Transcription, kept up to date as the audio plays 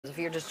If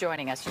you're just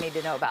joining us, you need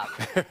to know about.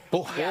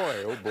 Oh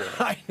boy.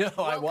 I know.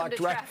 I walked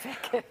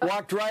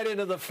right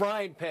into the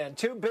frying pan.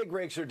 Two big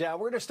rigs are down.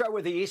 We're going to start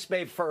with the East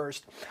Bay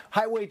first.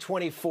 Highway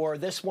 24.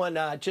 This one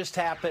just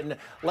happened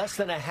less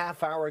than a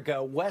half hour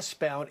ago,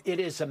 westbound.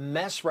 It is a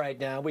mess right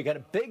now. We got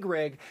a big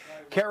rig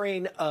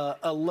carrying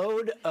a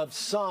load of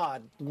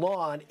sod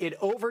lawn. It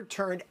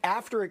overturned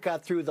after it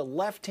got through the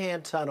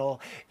left-hand tunnel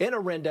in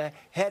Orinda,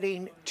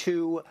 heading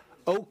to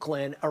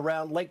Oakland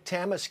around Lake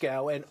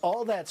Tamascow, and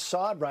all that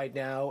sod right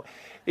now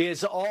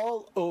is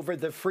all over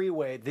the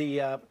freeway.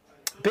 The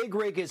big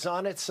rig is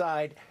on its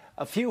side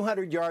a few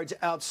hundred yards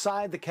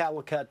outside the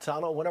Caldecott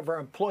Tunnel. One of our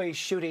employees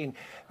shooting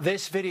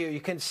this video,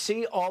 you can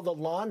see all the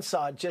lawn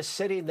sod just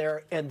sitting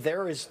there, and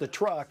there is the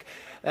truck.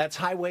 That's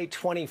Highway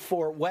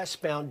 24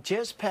 westbound,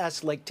 just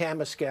past Lake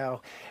Tamascow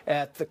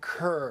at the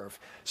curve.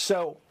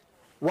 So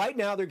right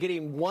now, they're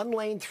getting one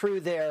lane through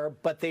there,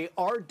 but they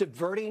are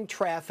diverting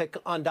traffic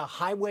onto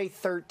Highway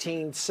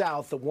 13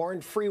 South, the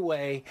Warren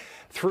Freeway,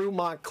 through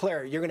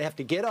Montclair. You're going to have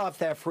to get off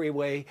that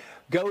freeway,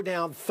 go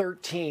down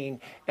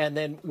 13, and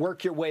then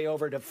work your way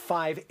over to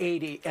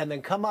 580, and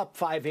then come up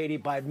 580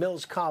 by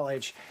Mills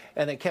College,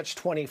 and then catch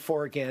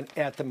 24 again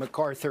at the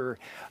MacArthur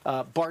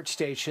BART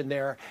station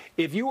there.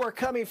 If you are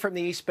coming from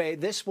the East Bay,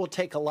 this will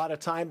take a lot of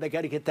time. They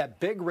got to get that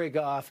big rig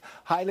off.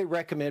 Highly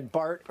recommend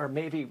BART or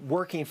maybe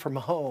working from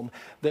home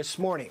this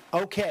morning.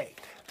 Okay,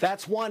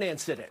 that's one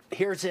incident.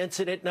 Here's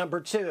incident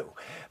number two.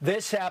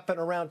 This happened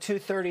around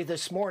 2:30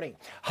 this morning.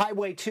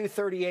 Highway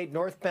 238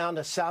 northbound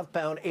to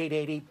southbound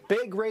 880.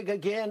 Big rig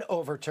again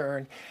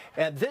overturned,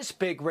 and this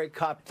big rig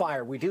caught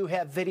fire. We do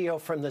have video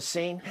from the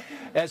scene.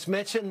 As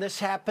mentioned, this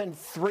happened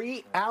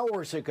 3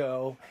 hours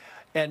ago,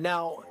 and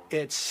now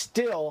it's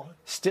still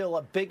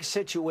a big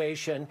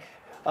situation.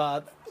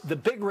 The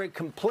big rig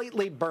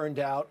completely burned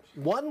out.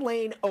 One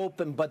lane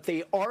open, but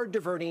they are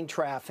diverting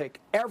traffic,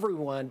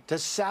 everyone, to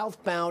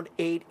southbound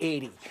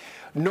 880.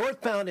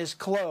 Northbound is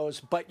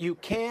closed, but you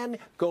can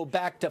go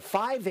back to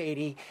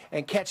 580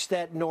 and catch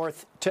that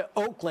north to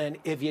Oakland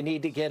if you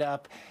need to get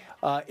up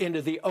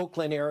into the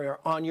Oakland area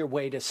on your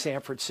way to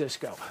San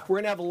Francisco. We're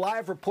going to have a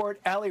live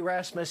report. Allie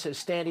Rasmus is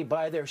standing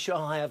by there.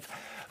 She'll have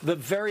the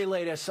very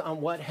latest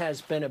on what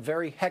has been a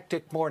very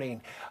hectic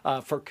morning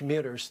for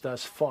commuters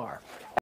thus far.